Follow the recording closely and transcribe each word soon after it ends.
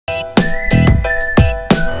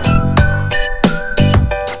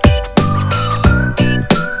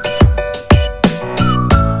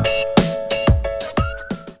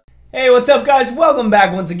what's up guys? Welcome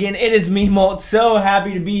back once again. It is me, Molt. So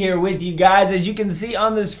happy to be here with you guys. As you can see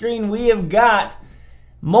on the screen, we have got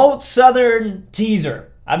Molt Southern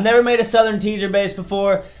Teaser. I've never made a Southern Teaser base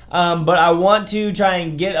before, but I want to try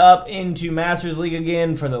and get up into Masters League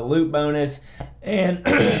again for the loot bonus and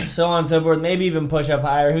so on and so forth. Maybe even push up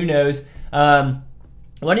higher, who knows. Why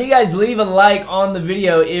don't you guys leave a like on the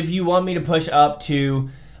video if you want me to push up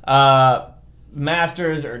to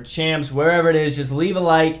Masters or Champs, wherever it is. Just leave a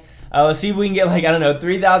like. Let's see if we can get, like, I don't know,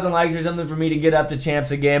 3,000 likes or something for me to get up to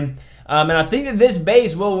Champs again. And I think that this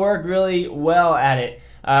base will work really well at it.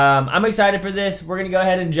 I'm excited for this. We're going to go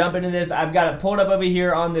ahead and jump into this. I've got it pulled up over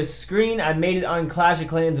here on this screen. I made it on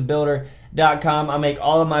ClashofClansBuilder.com. I make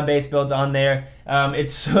all of my base builds on there.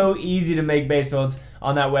 It's so easy to make base builds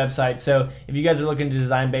on that website. So if you guys are looking to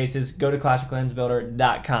design bases, go to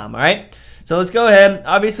ClashofClansBuilder.com. All right? So let's go ahead.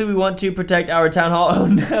 Obviously, we want to protect our Townhall. Oh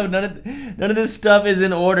no, none of this stuff is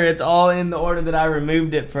in order. It's all in the order that I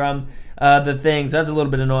removed it from the thing. So that's a little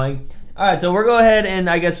bit annoying. All right, so we'll go ahead and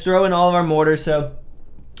I guess throw in all of our mortars. So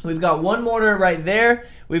we've got one mortar right there.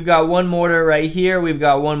 We've got one mortar right here. We've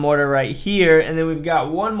got one mortar right here, and then we've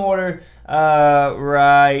got one mortar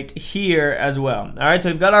right here as well. All right, so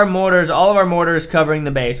we've got our mortars, all of our mortars covering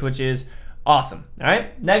the base, which is awesome. All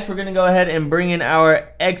right, next we're gonna go ahead and bring in our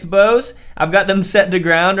X-bows. I've got them set to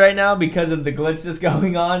ground right now because of the glitch that's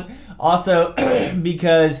going on. Also,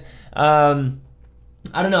 because I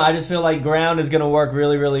don't know, I just feel like ground is gonna work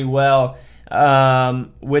really, really well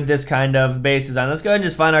with this kind of base design. Let's go ahead and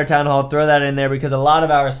just find our Town Hall, throw that in there because a lot of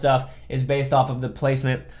our stuff is based off of the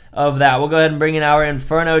placement of that. We'll go ahead and bring in our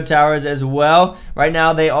Inferno towers as well. Right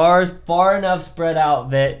now they are far enough spread out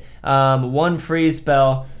that one freeze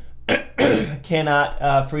spell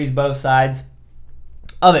cannot freeze both sides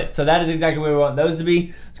of it. So that is exactly where we want those to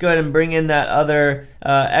be. Let's go ahead and bring in that other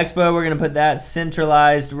Expo. We're going to put that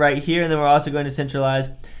centralized right here, and then we're also going to centralize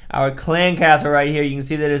our clan castle right here. You can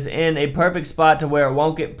see that it's in a perfect spot to where it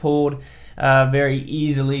won't get pulled very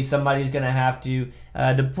easily. Somebody's going to have to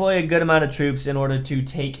deploy a good amount of troops in order to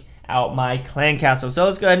take out my clan castle. So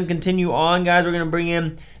let's go ahead and continue on, guys. We're going to bring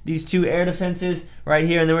in these two air defenses right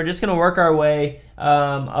here, and then we're just going to work our way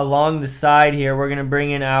along the side here. We're going to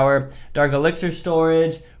bring in our dark elixir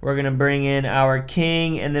storage. We're going to bring in our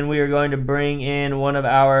king, and then we are going to bring in one of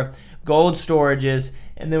our gold storages,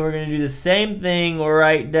 and then we're going to do the same thing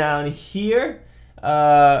right down here.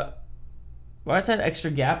 Why is that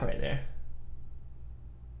extra gap right there?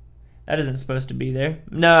 That isn't supposed to be there.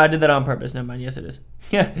 No, I did that on purpose. Never mind. Yes, it is.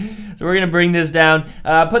 So we're going to bring this down.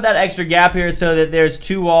 Put that extra gap here so that there's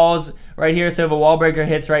two walls right here. So if a wall breaker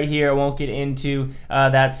hits right here, it won't get into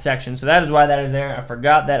that section. So that is why that is there. I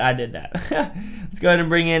forgot that I did that. Let's go ahead and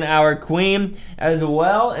bring in our queen as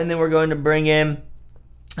well. And then we're going to bring in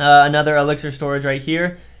another elixir storage right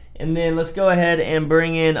here. And then let's go ahead and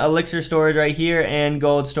bring in elixir storage right here and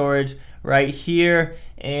gold storage right here,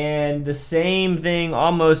 and the same thing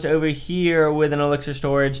almost over here with an elixir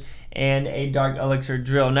storage and a dark elixir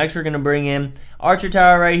drill. Next we're going to bring in archer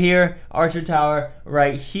tower right here, archer tower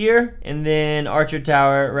right here, and then archer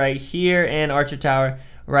tower right here, and archer tower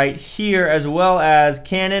right here, as well as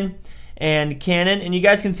cannon and cannon. And you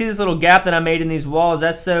guys can see this little gap that I made in these walls.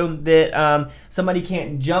 That's so that somebody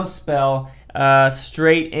can't jump spell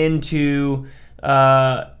straight into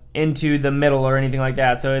the middle or anything like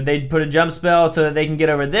that. So if they put a jump spell so that they can get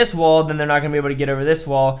over this wall, then they're not going to be able to get over this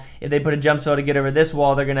wall. If they put a jump spell to get over this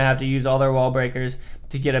wall, they're going to have to use all their wall breakers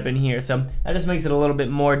to get up in here. So that just makes it a little bit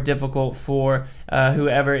more difficult for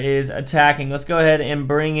whoever is attacking. Let's go ahead and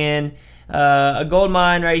bring in a gold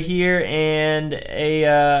mine right here and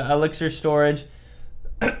a elixir storage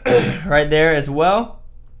right there as well.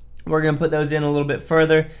 We're going to put those in a little bit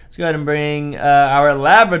further. Let's go ahead and bring our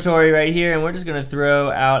laboratory right here, and we're just going to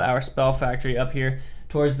throw out our spell factory up here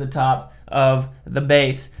towards the top of the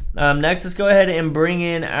base. Next, let's go ahead and bring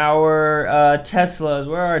in our Teslas.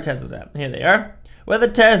 Where are our Teslas at? Here they are. Where the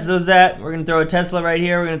Teslas at? We're going to throw a Tesla right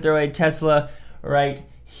here. We're going to throw a Tesla right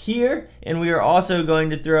here, and we are also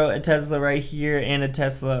going to throw a Tesla right here and a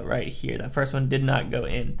Tesla right here. That first one did not go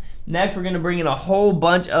in. Next, we're going to bring in a whole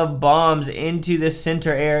bunch of bombs into this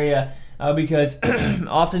center area because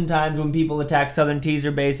oftentimes when people attack Southern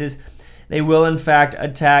Teaser bases, they will in fact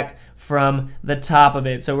attack from the top of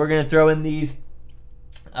it. So we're going to throw in these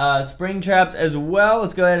spring traps as well.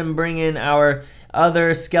 Let's go ahead and bring in our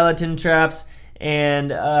other skeleton traps,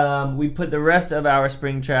 and we put the rest of our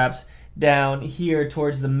spring traps down here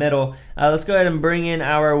towards the middle. Let's go ahead and bring in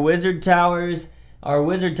our wizard towers. Our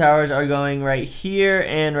wizard towers are going right here,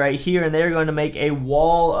 and they're going to make a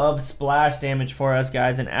wall of splash damage for us,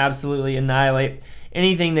 guys, and absolutely annihilate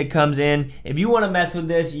anything that comes in. If you want to mess with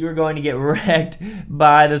this, you're going to get wrecked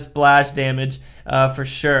by the splash damage for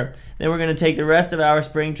sure. Then we're going to take the rest of our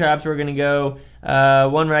spring traps. We're going to go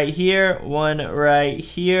one right here, one right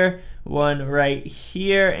here, one right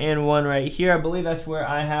here, and one right here. I believe that's where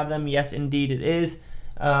I have them. Yes, indeed it is.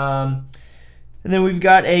 And then we've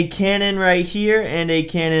got a cannon right here and a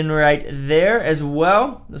cannon right there as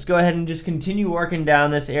well. Let's go ahead and just continue working down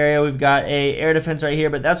this area. We've got a air defense right here,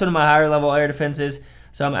 but that's one of my higher level air defenses.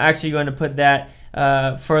 So I'm actually going to put that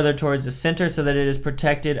further towards the center so that it is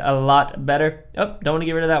protected a lot better. Oh, don't want to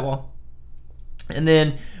get rid of that wall. And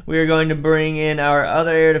then we are going to bring in our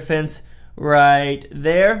other air defense right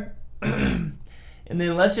there. And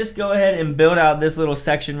then let's just go ahead and build out this little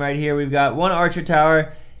section right here. We've got one archer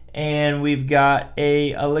tower, and we've got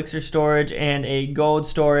a elixir storage and a gold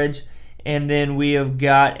storage, and then we have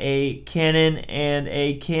got a cannon and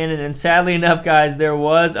a cannon. And sadly enough, guys, there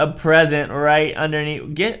was a present right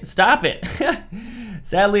underneath. Stop it.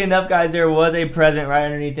 Sadly enough, guys, there was a present right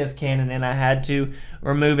underneath this cannon, and I had to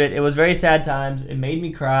remove it. It was very sad times. It made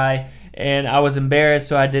me cry, and I was embarrassed,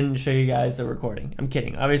 so I didn't show you guys the recording. I'm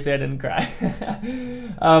kidding. Obviously, I didn't cry.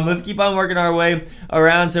 Let's keep on working our way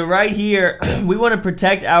around. So right here, we want to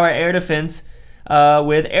protect our air defense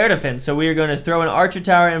with air defense. So we are going to throw an archer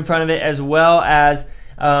tower in front of it as well as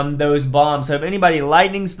those bombs. So if anybody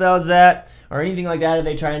lightning spells that or anything like that, if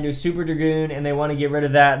they try and do super dragoon and they want to get rid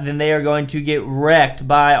of that, then they are going to get wrecked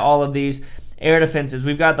by all of these air defenses.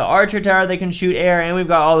 We've got the archer tower that can shoot air, and we've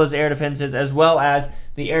got all those air defenses as well as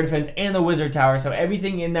the air defense and the wizard tower. So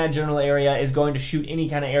everything in that general area is going to shoot any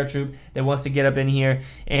kind of air troop that wants to get up in here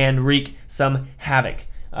and wreak some havoc.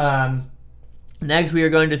 Next, we are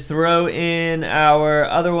going to throw in our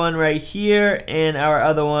other one right here and our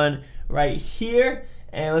other one right here.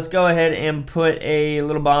 And let's go ahead and put a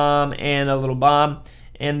little bomb and a little bomb.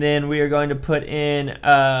 And then we are going to put in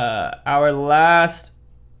our last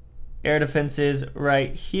air defenses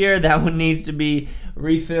right here. That one needs to be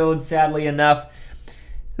refilled, sadly enough.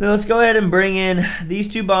 Then let's go ahead and bring in these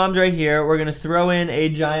two bombs right here. We're going to throw in a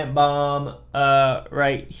giant bomb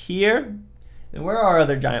right here. And where are our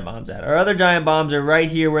other giant bombs at? Our other giant bombs are right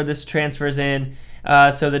here where this transfers in.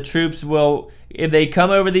 So the troops will, if they come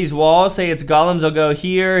over these walls, say it's golems, they'll go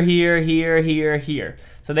here, here, here, here, here.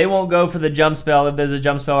 So they won't go for the jump spell. If there's a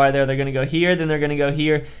jump spell right there, they're going to go here, then they're going to go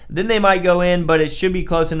here. Then they might go in, but it should be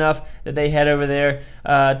close enough that they head over there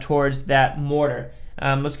towards that mortar.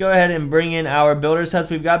 Let's go ahead and bring in our builder's huts.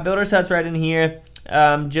 We've got builder's huts right in here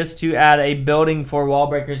just to add a building for wall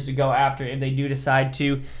breakers to go after if they do decide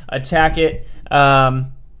to attack it.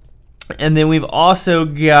 And then we've also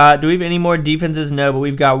got, do we have any more defenses? No, but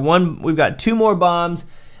we've got two more bombs.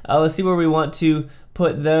 Let's see where we want to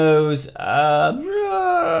put those.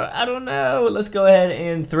 I don't know. Let's go ahead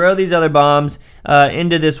and throw these other bombs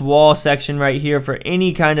into this wall section right here for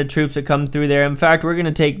any kind of troops that come through there. In fact, we're going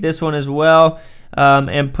to take this one as well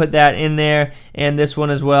and put that in there, and this one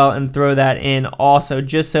as well, and throw that in also,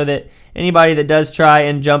 just so that anybody that does try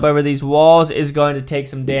and jump over these walls is going to take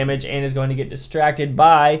some damage and is going to get distracted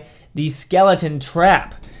by the skeleton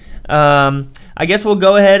trap. I guess we'll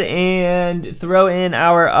go ahead and throw in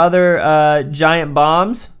our other giant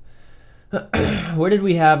bombs. Where did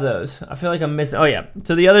we have those? I feel like I'm missing. Oh, yeah.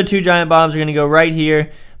 So the other two giant bombs are going to go right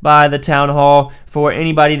here by the town hall for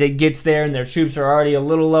anybody that gets there and their troops are already a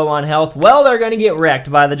little low on health. Well, they're going to get wrecked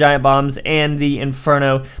by the giant bombs and the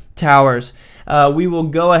inferno towers. We will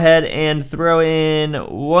go ahead and throw in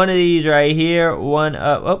one of these right here, one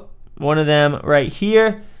of them right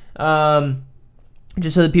here,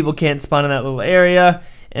 just so that people can't spawn in that little area.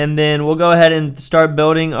 And then we'll go ahead and start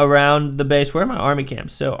building around the base. Where are my army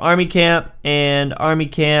camps? So army camp and army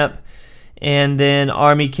camp, and then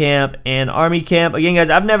army camp and army camp. Again, guys,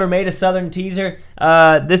 I've never made a southern teaser.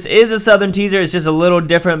 This is a southern teaser. It's just a little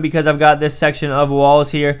different because I've got this section of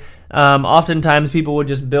walls here. Oftentimes people will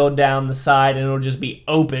just build down the side and it'll just be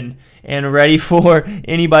open and ready for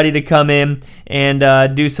anybody to come in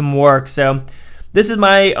and do some work. So this is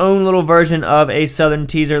my own little version of a southern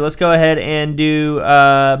teaser. Let's go ahead and do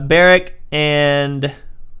barrack and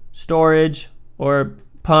storage, or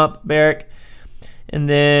pump, barrack, and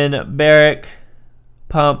then barrack,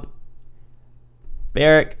 pump,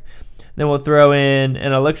 barrack. Then we'll throw in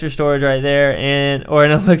an elixir storage right there, or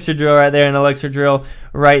an elixir drill right there, and an elixir drill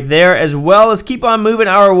right there as well. Let's keep on moving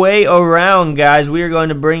our way around, guys. We are going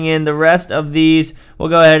to bring in the rest of these. We'll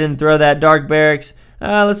go ahead and throw that dark barracks.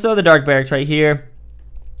 Let's throw the dark barracks right here,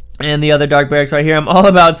 and the other dark barracks right here. I'm all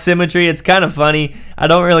about symmetry. It's kind of funny. I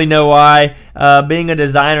don't really know why. Being a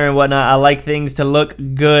designer and whatnot, I like things to look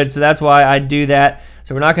good, so that's why I do that.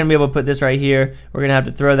 So we're not going to be able to put this right here. We're going to have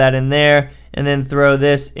to throw that in there and then throw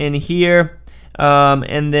this in here.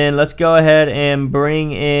 And then let's go ahead and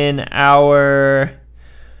bring in our,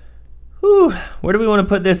 where do we want to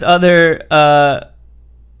put this other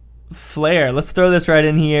flare? Let's throw this right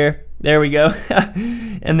in here. There we go.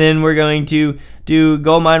 And then we're going to do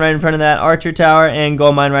gold mine right in front of that archer tower and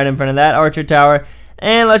gold mine right in front of that archer tower.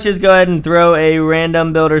 And let's just go ahead and throw a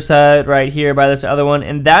random builder set right here by this other one.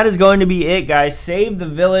 And that is going to be it, guys. Save the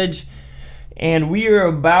village. And we are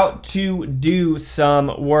about to do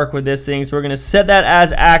some work with this thing. So we're going to set that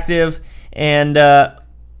as active. And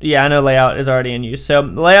yeah, I know layout is already in use. So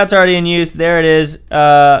the layout's already in use. There it is.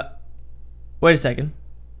 Wait a second.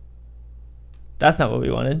 That's not what we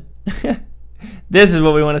wanted. This is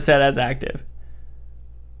what we want to set as active.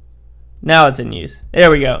 Now it's in use.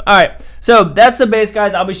 There we go. All right. So that's the base,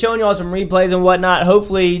 guys. I'll be showing you all some replays and whatnot.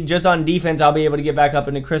 Hopefully, just on defense, I'll be able to get back up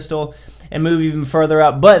into Crystal and move even further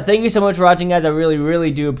up. But thank you so much for watching, guys. I really,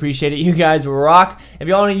 really do appreciate it. You guys rock. If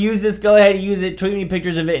you want to use this, go ahead and use it. Tweet me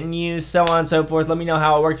pictures of it in use, so on and so forth. Let me know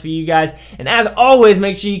how it works for you guys. And as always,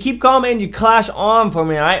 make sure you keep calm and you clash on for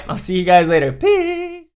me, all right? I'll see you guys later. Peace.